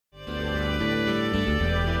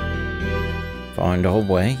find our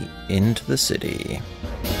way into the city.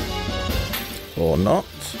 Or not.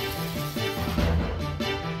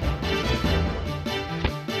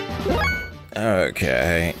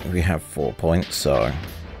 Okay, we have 4 points, so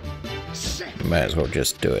may as well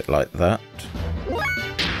just do it like that.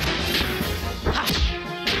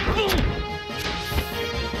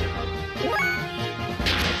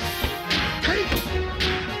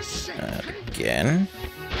 And again.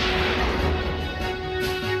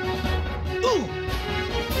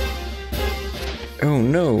 Oh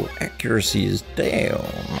no, accuracy is down.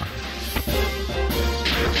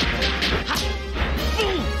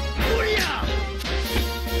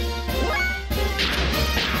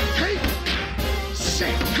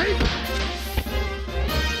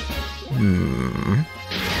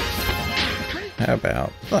 How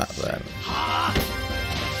about that then?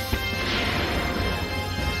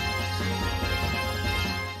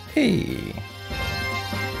 Hey!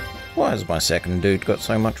 Why has my second dude got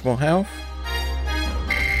so much more health?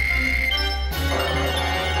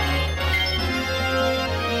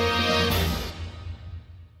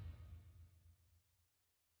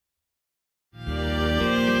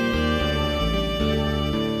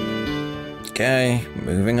 Okay,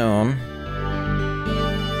 moving on.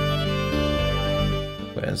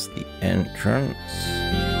 Where's the entrance?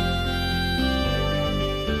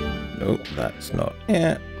 Nope, that's not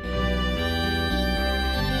it.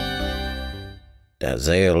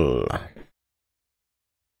 Dazil.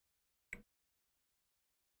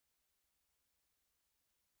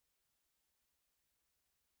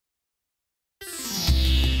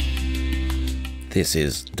 This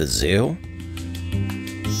is Dazil?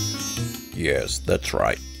 Yes, that's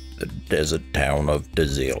right. The desert town of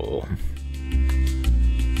Dazil.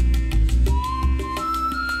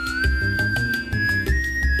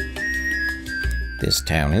 This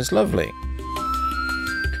town is lovely.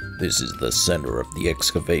 This is the center of the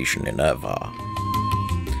excavation in Ava.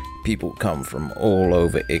 People come from all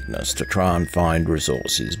over Ignis to try and find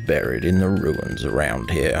resources buried in the ruins around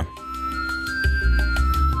here.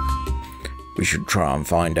 We should try and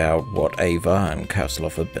find out what Ava and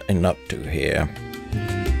Kasloff have been up to here.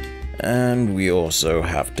 And we also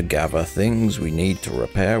have to gather things we need to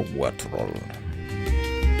repair Wetrol.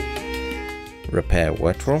 Repair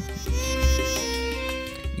Wetrol?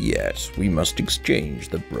 Yes, we must exchange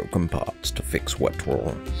the broken parts to fix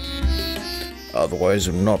Wetrol. Otherwise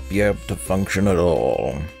we'll not be able to function at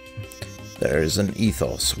all. There is an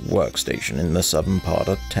Ethos workstation in the southern part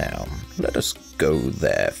of town. Let us go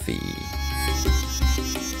there, Fee.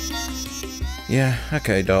 Yeah,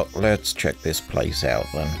 okay Doc, let's check this place out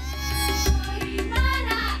then.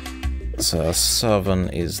 So southern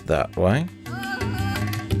is that way.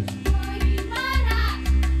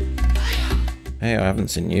 Hey, I haven't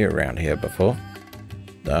seen you around here before.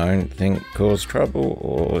 Don't think cause trouble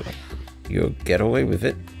or you'll get away with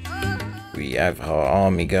it. We have our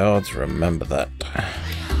army guards, remember that.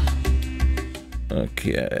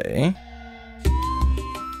 Okay.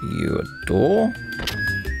 You a door?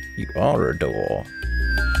 You are a door.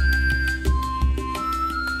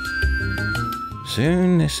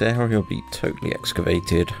 Soon this area will be totally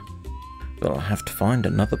excavated, but I'll have to find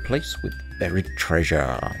another place with buried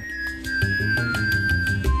treasure.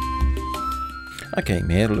 I came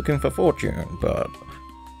here looking for fortune, but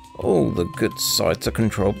all the good sites are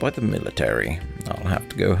controlled by the military. I'll have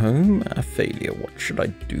to go home. A failure. What should I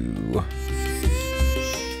do?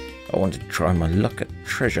 I want to try my luck at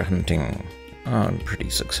treasure hunting. I'm pretty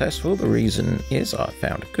successful. The reason is I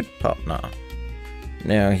found a good partner.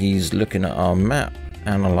 Now he's looking at our map,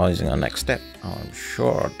 analysing our next step. I'm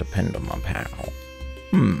sure I'll depend on my pal.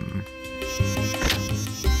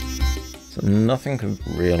 So nothing of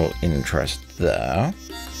real interest there.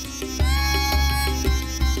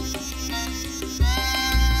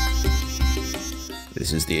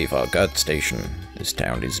 This is the Avar Guard Station. This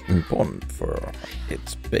town is important for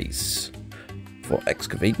its base. For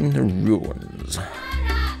excavating the ruins.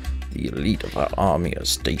 The elite of our army are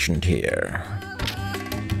stationed here.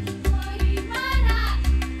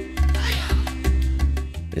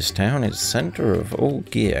 This town is center of all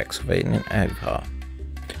gear excavating in Ava.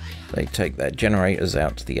 They take their generators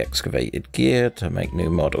out to the excavated gear to make new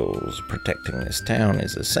models. Protecting this town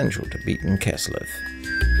is essential to beating Keslev.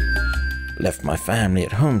 Left my family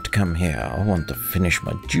at home to come here. I want to finish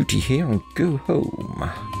my duty here and go home.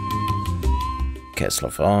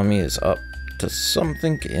 Keslev army is up to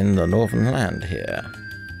something in the northern land here.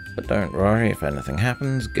 But don't worry, if anything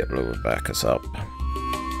happens, Gebler will back us up.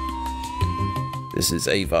 This is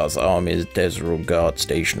Avar's army's Desral Guard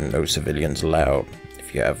Station. No civilians allowed.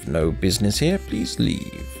 If you have no business here, please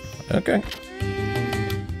leave. Okay.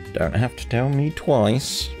 Don't have to tell me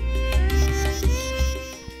twice.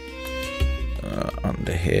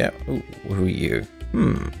 Under here. Ooh, who are you?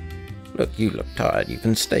 Look, you look tired. You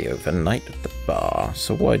can stay overnight at the bar,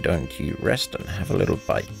 so why don't you rest and have a little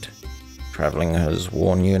bite? Traveling has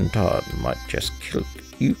worn you and tired might just kill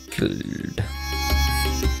you killed.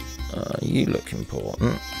 You look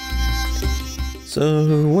important.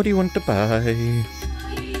 So, what do you want to buy?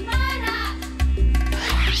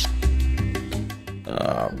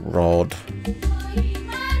 Rod.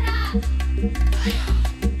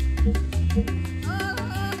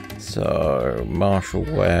 So, martial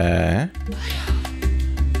wear.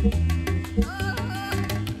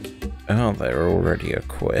 Oh, they're already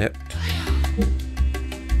equipped.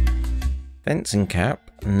 Fencing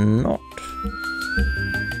cap, not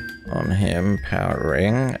on him. Power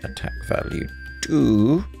ring, attack value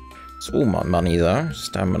 2. It's all my money though.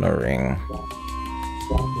 Stamina ring.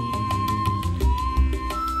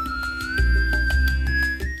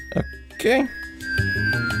 Okay.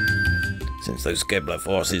 Since those Kebler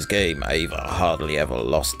forces came, Ava hardly ever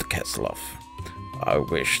lost to Kesloff. I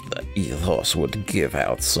wish the Ethos would give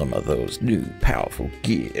out some of those new powerful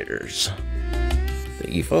gears. The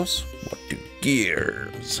Ethos? What do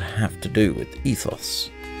gears have to do with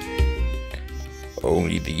Ethos?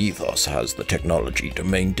 Only the Ethos has the technology to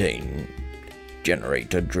maintain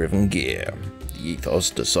generator-driven gear. The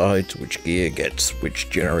Ethos decides which gear gets which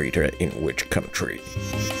generator in which country.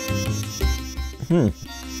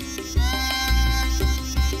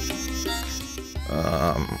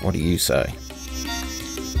 What do you say?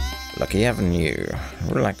 Lucky Avenue,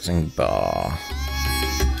 relaxing bar.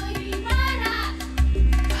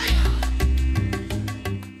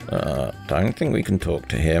 Don't think we can talk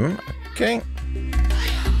to him. Okay.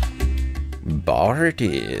 Bar it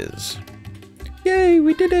is. Yay,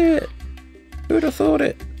 we did it! Who'd have thought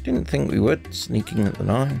it? Didn't think we would, sneaking at the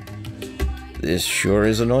 9. This sure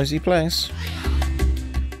is a noisy place.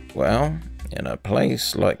 Well, in a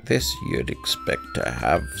place like this, you'd expect to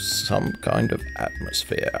have some kind of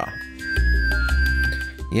atmosphere.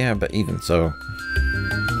 Yeah, but even so.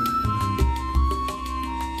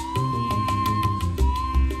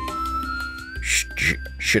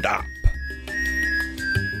 Shut up.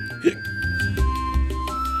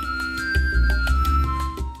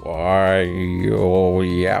 Why you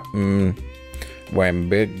yapping when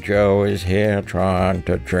Big Joe is here trying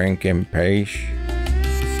to drink in peace?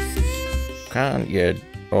 Can't you?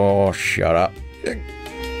 Oh, shut up.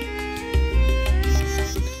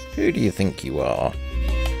 Who do you think you are?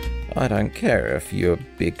 I don't care if you're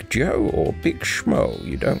Big Joe or Big Schmo,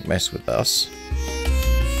 you don't mess with us.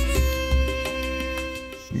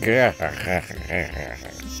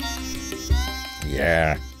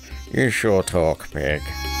 Yeah, you sure talk big.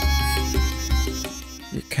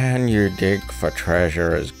 Can you dig for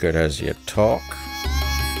treasure as good as you talk?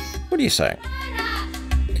 What do you say?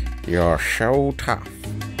 You're so tough.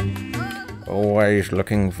 Always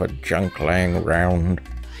looking for junk laying around.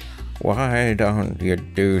 Why don't you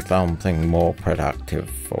do something more productive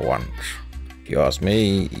for once? If you ask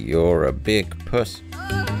me, you're a big puss.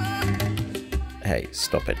 Hey,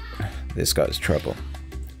 stop it. This guy's trouble.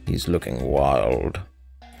 He's looking wild.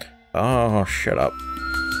 Oh, shut up.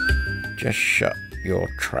 Just shut your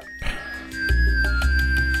trap.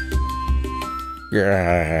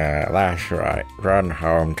 Yeah, that's right. Run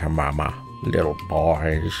home to mama, little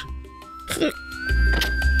boys.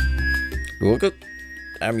 Look,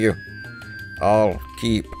 damn you. I'll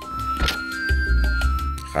keep.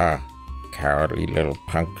 Ha, cowardly little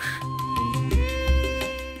punks.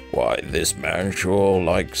 Why, this man sure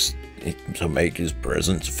likes to make his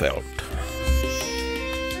presence felt.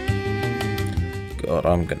 God,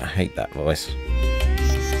 I'm gonna hate that voice.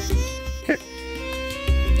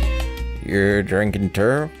 You drinking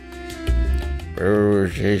too?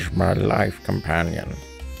 Booze is my life companion,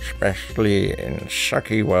 especially in a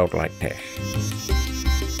sucky world like this.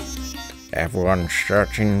 Everyone's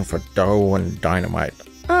searching for dough and dynamite.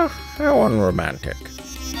 Oh, how unromantic.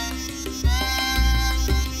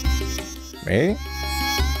 Me?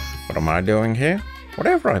 What am I doing here?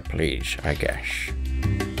 Whatever I please, I guess.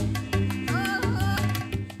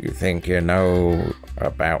 You think you know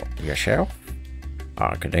about yourself?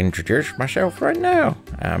 I could introduce myself right now,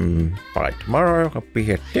 and by tomorrow I'll be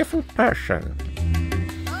a different person.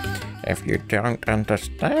 If you don't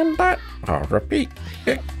understand that, I'll repeat.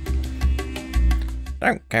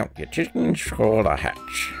 Don't count your chickens for the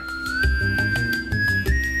hatch.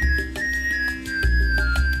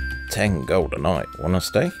 10 gold a night. Wanna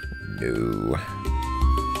stay? No.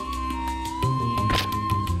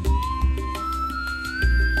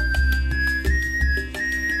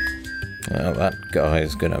 Well, that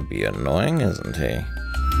guy's gonna be annoying, isn't he?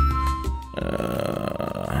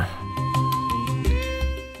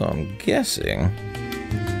 I'm guessing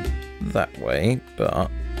that way, but...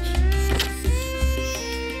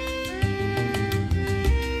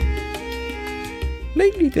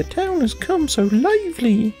 Lately the town has come so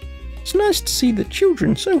lively. It's nice to see the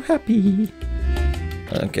children so happy.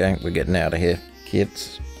 Okay, we're getting out of here,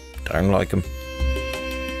 kids. Don't like them.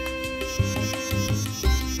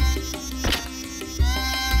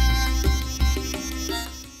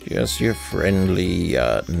 Just your friendly,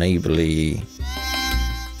 neighborly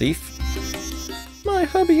thief. My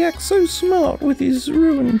hubby acts so smart with his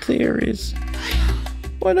ruin theories.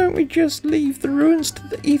 Why don't we just leave the ruins to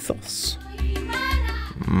the ethos?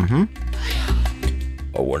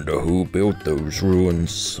 I wonder who built those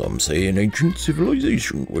ruins. Some say an ancient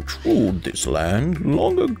civilization which ruled this land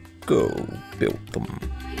long ago built them.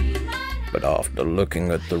 But after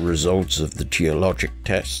looking at the results of the geologic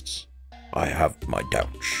tests, I have my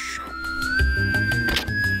doubts.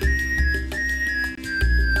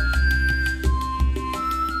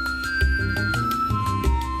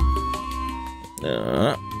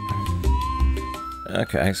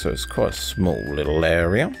 Okay, so it's quite a small little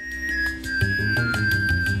area.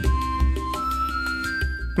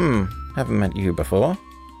 Haven't met you before.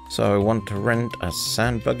 So I want to rent a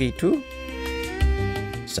sand buggy too?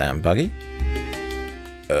 Sand buggy?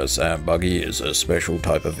 A sand buggy is a special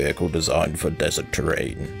type of vehicle designed for desert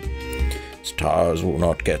terrain. Its tires will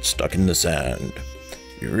not get stuck in the sand.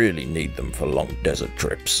 You really need them for long desert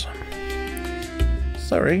trips.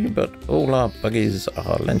 Sorry, but all our buggies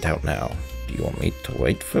are lent out now. Do you want me to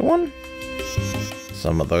wait for one?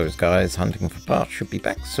 Some of those guys hunting for parts should be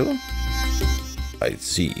back soon. I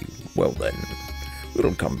see. Well then,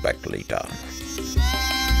 we'll come back later.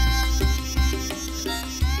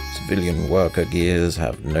 Civilian worker gears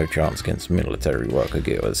have no chance against military worker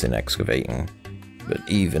gears in excavating. But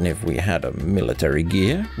even if we had a military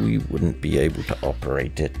gear, we wouldn't be able to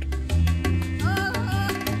operate it.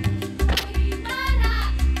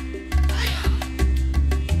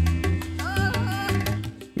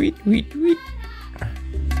 Wheat.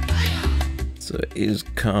 So it is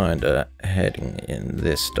kinda heading in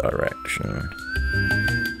this direction.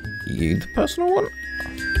 You the personal one?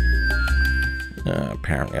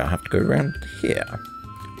 Apparently I have to go around here.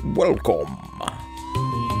 Welcome!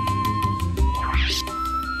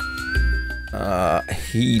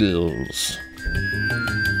 Heels.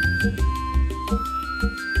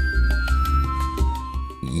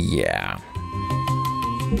 Yeah.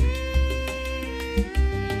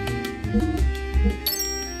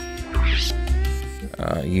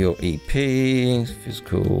 Your EP,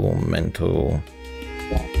 physical, mental,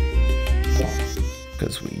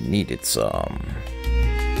 because we needed some.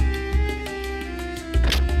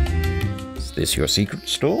 Is this your secret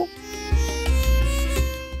store?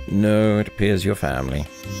 No, it appears your family.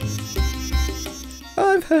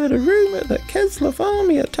 I've heard a rumor that Keslev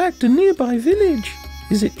army attacked a nearby village.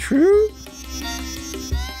 Is it true?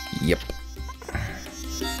 Yep.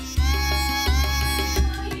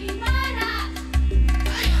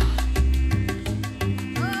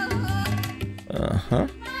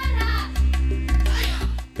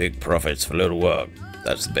 Big profits for little work.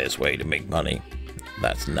 That's the best way to make money.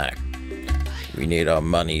 That's knack. We need our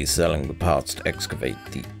money selling the parts to excavate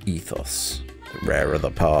the ethos. The rarer the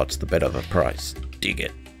parts, the better the price. Dig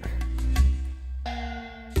it.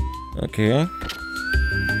 Okay.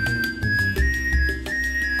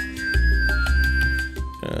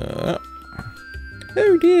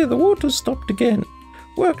 Oh dear, the water's stopped again.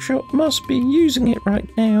 Workshop must be using it right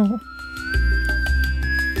now.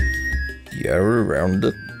 The area around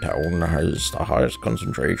the town has the highest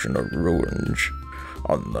concentration of ruins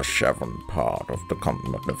on the southern part of the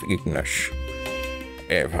continent of Ignis.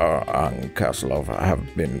 Eva and Keslev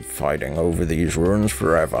have been fighting over these ruins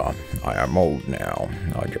forever. I am old now.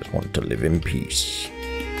 I just want to live in peace.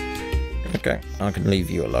 Okay, I can leave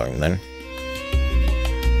you alone then.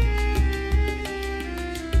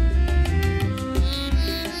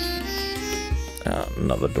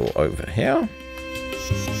 Another door over here.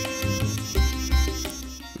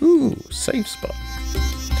 Ooh, safe spot.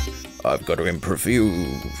 I've got to improve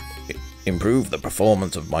the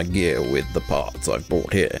performance of my gear with the parts I've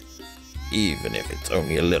bought here, even if it's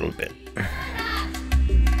only a little bit.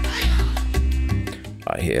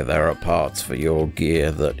 I hear there are parts for your gear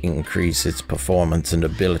that increase its performance and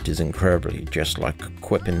abilities incredibly, just like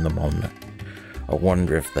equipping them on. I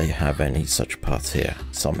wonder if they have any such parts here.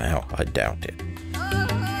 Somehow, I doubt it.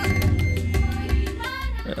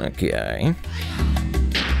 Okay.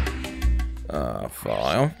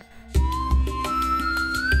 File.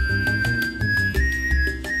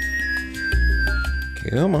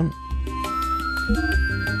 Come on.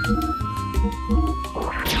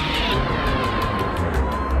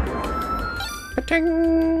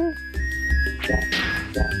 Pa-ting!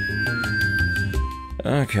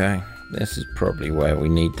 Okay, this is probably where we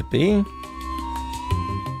need to be.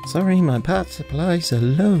 Sorry, my part supplies are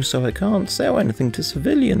low, so I can't sell anything to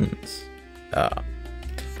civilians. Ah,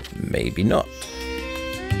 maybe not.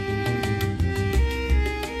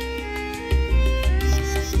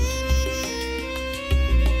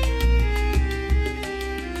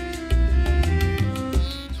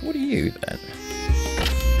 So what are you then?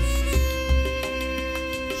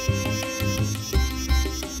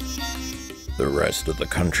 The rest of the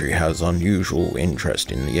country has unusual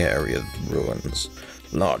interest in the area of the ruins.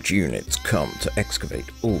 Large units come to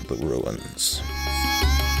excavate all the ruins.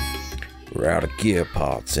 We're out of gear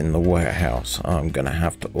parts in the warehouse. I'm gonna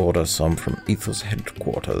have to order some from Ethos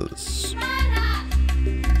headquarters.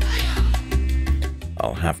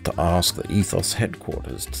 I'll have to ask the Ethos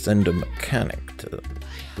headquarters to send a mechanic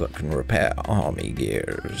that can repair army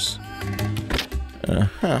gears.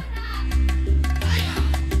 Uh-huh.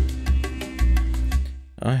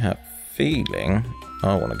 I have a feeling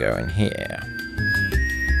I want to go in here.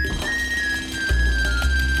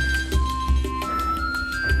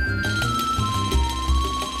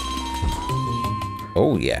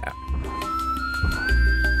 Oh yeah.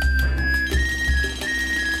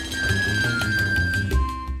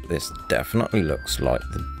 This definitely looks like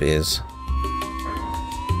the biz.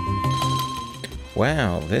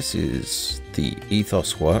 Wow, this is the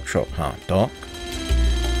Ethos workshop, huh, Doc?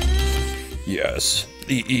 Yes,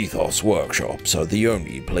 the Ethos workshops are the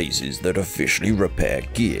only places that officially repair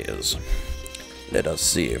gears. Let us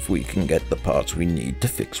see if we can get the parts we need to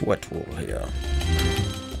fix Wetroll here.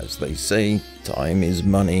 As they say, time is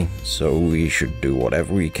money, so we should do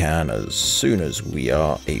whatever we can as soon as we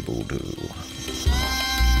are able to.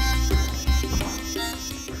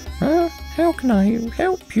 How can I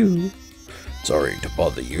help you? Sorry to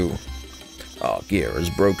bother you. Our gear is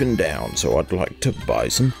broken down, so I'd like to buy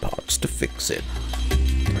some parts to fix it.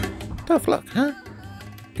 Tough luck, huh?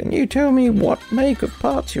 Can you tell me what make of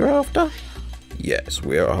parts you're after? Yes,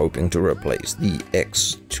 we are hoping to replace the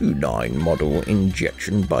X29 model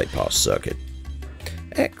injection bypass circuit.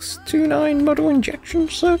 X29 model injection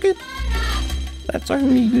circuit? That's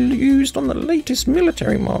only used on the latest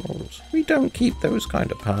military models. We don't keep those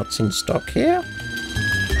kind of parts in stock here.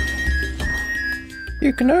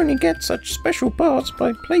 You can only get such special parts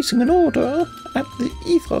by placing an order at the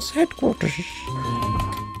Ethos headquarters.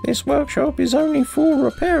 This workshop is only for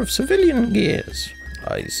repair of civilian gears.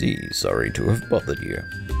 I see. Sorry to have bothered you.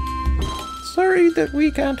 Sorry that we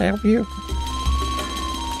can't help you.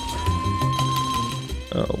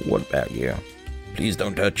 Oh, what about you? Please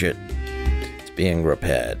don't touch it. It's being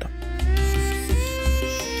repaired.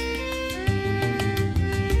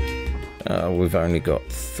 We've only got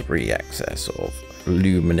 3 access of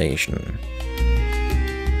illumination.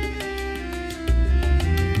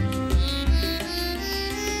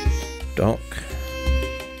 Doc,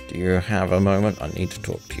 do you have a moment? I need to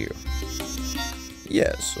talk to you.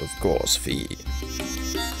 Yes, of course, Fee.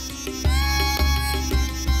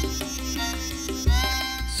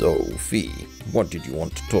 So, Fee, what did you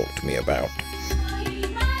want to talk to me about?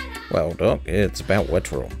 Well, Doc, it's about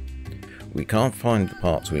Wetroll. We can't find the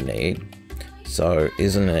parts we need, so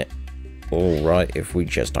isn't it alright if we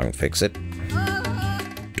just don't fix it?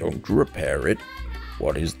 Don't repair it?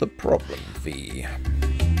 What is the problem, Fee?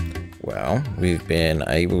 Well, we've been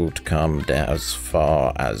able to come down as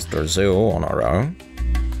far as Dazil on our own,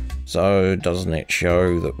 so doesn't it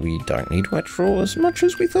show that we don't need Wetroll as much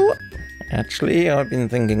as we thought? Actually, I've been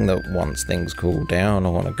thinking that once things cool down, I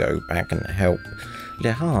want to go back and help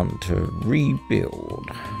Lehan to rebuild.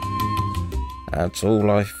 That's all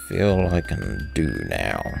I feel I can do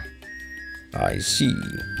now. I see.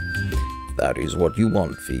 If that is what you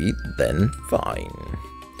want, Fee, then fine.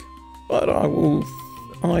 But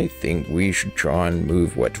I think we should try and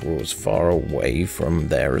move Wetroll as far away from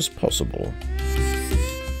there as possible.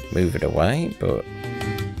 Move it away? But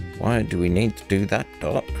why do we need to do that,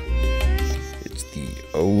 Doc?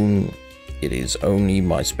 It is only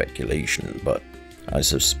my speculation, but I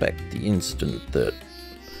suspect the incident that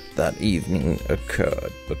evening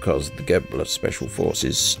occurred because the Gebler Special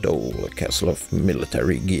Forces stole a Kesselhoff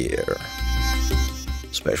military gear.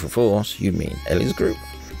 Special Force? You mean Ellie's group?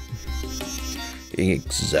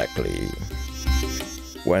 Exactly.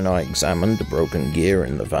 When I examined the broken gear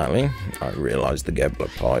in the valley, I realized the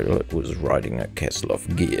Gebler pilot was riding a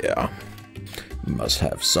Kesselhoff gear. Must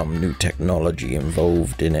have some new technology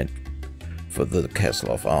involved in it for the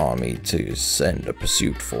Kesselhoff army to send a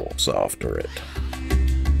pursuit force after it.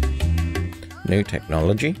 new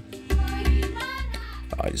technology?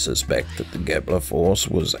 I suspect that the Gebler force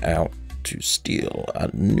was out to steal a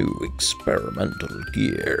new experimental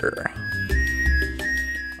gear.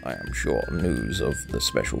 I am sure news of the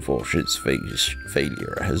Special Forces'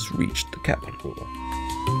 failure has reached the capital.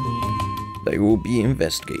 They will be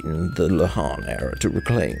investigating the Lahan era to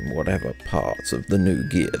reclaim whatever parts of the new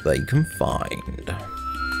gear they can find.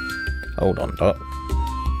 Hold on, Doc.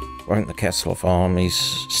 Won't the Kesselov armies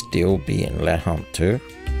still be in Lahan too?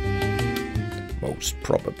 Most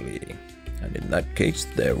probably. And in that case,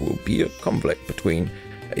 there will be a conflict between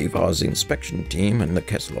Avar's inspection team and the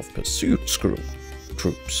Kesselov pursuit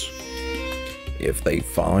troops. If they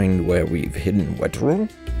find where we've hidden Wetterall,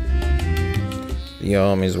 the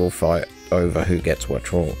armies will fight over who gets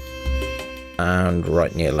Wetterall, and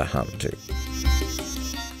right near Lahan too.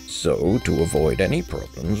 So, to avoid any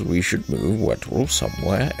problems, we should move Wetterall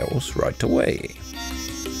somewhere else right away.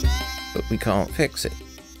 But we can't fix it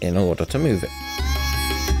in order to move it.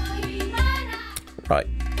 Right,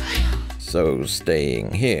 so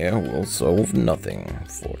staying here will solve nothing.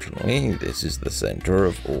 Fortunately, this is the center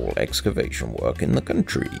of all excavation work in the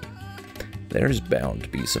country. There is bound to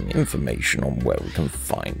be some information on where we can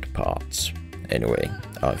find parts. Anyway,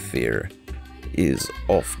 our fear is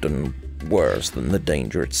often worse than the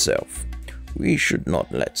danger itself. We should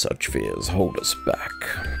not let such fears hold us back.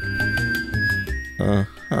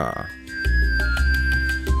 Uh-huh.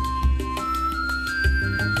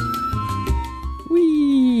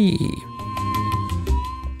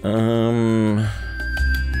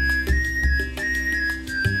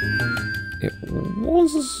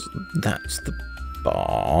 That's the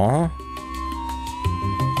bar.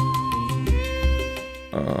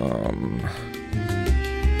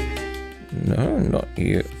 No, not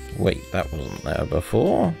you. Wait, that wasn't there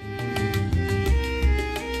before.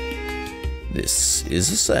 This is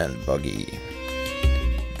a sand buggy.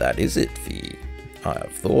 That is it, Fee. I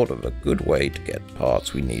have thought of a good way to get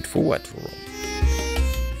parts we need for Wetterall.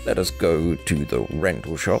 Let us go to the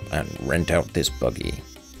rental shop and rent out this buggy.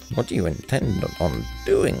 What do you intend on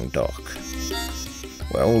doing, Doc?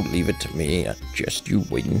 Well, leave it to me, just you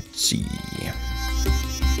wait and see.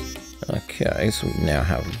 Okay, so we now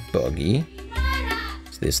have a buggy.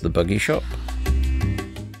 Is this the buggy shop?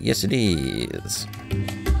 Yes, it is.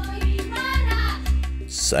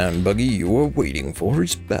 Sand buggy you were waiting for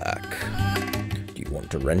is back. Do you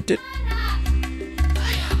want to rent it?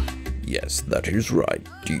 Yes, that is right.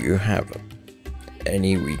 Do you have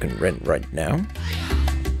any we can rent right now?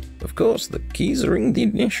 Of course, the keys are in the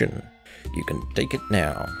ignition. You can take it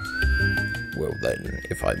now. Well then,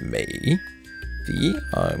 if I may,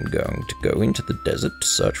 I'm going to go into the desert to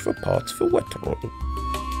search for parts for Wetterall.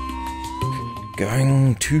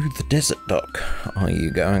 Going to the desert, Doc. Are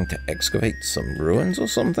you going to excavate some ruins or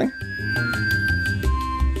something?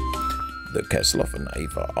 The Kesselov and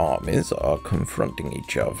Ava armies are confronting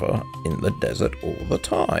each other in the desert all the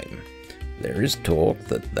time. There is talk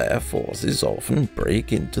that their forces often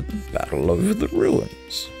break into the battle over the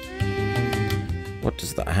ruins. What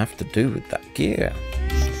does that have to do with that gear?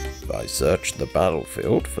 If I search the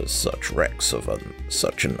battlefield for such wrecks of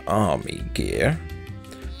such an army gear,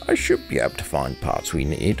 I should be able to find parts we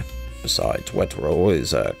need. Besides, Wetterall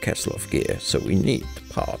is a Kesselov gear, so we need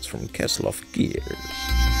parts from Kesselov gears.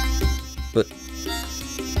 But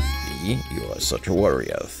you are such a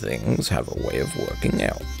warrior, things have a way of working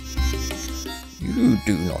out. You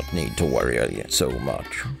do not need to worry so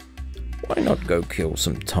much. Why not go kill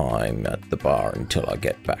some time at the bar until I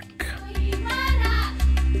get back?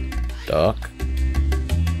 Doc?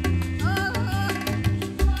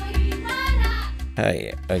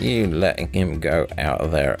 Hey, are you letting him go out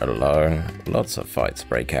there alone? Lots of fights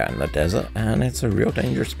break out in the desert, and it's a real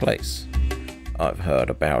dangerous place. I've heard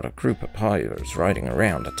about a group of pirates riding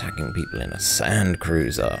around attacking people in a sand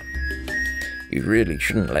cruiser. You really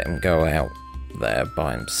shouldn't let him go out there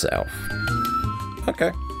by himself.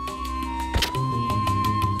 Okay.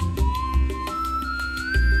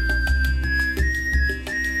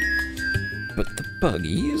 But the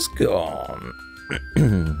buggy is gone.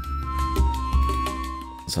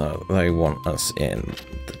 So they want us in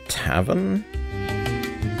the tavern?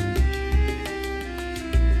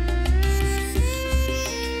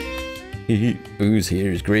 Booze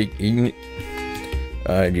here is great, isn't it?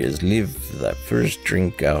 I just live that first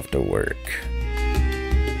drink after work.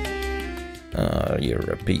 You're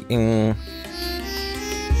repeating.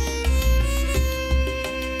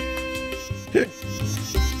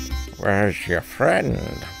 Where's your friend?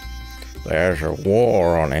 There's a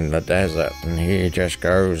war on in the desert and he just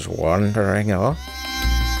goes wandering off.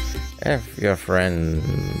 If your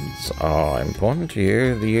friends are important to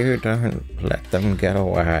you, you don't let them get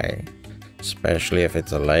away. Especially if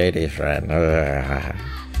it's a lady friend.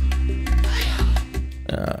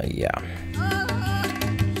 Yeah.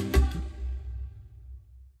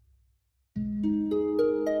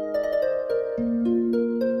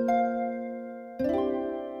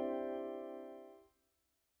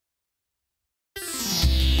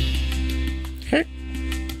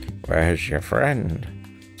 Where's your friend?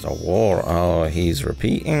 It's a war. Oh, he's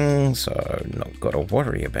repeating, so not gotta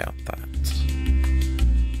worry about that.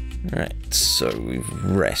 Right, so we've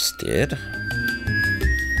rested.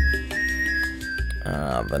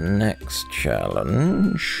 The next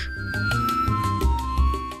challenge.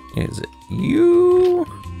 Is it you?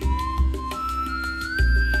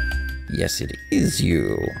 Yes, it is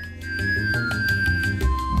you.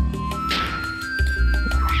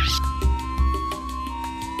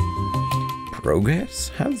 Progress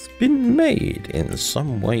has been made in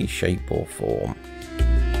some way, shape, or form.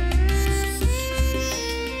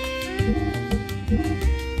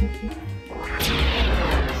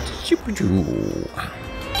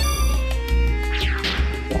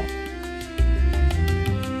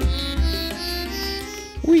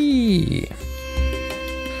 Whee!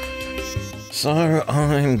 So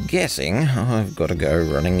I'm guessing I've got to go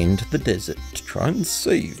running into the desert to try and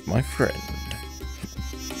save my friend.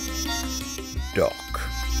 Doc.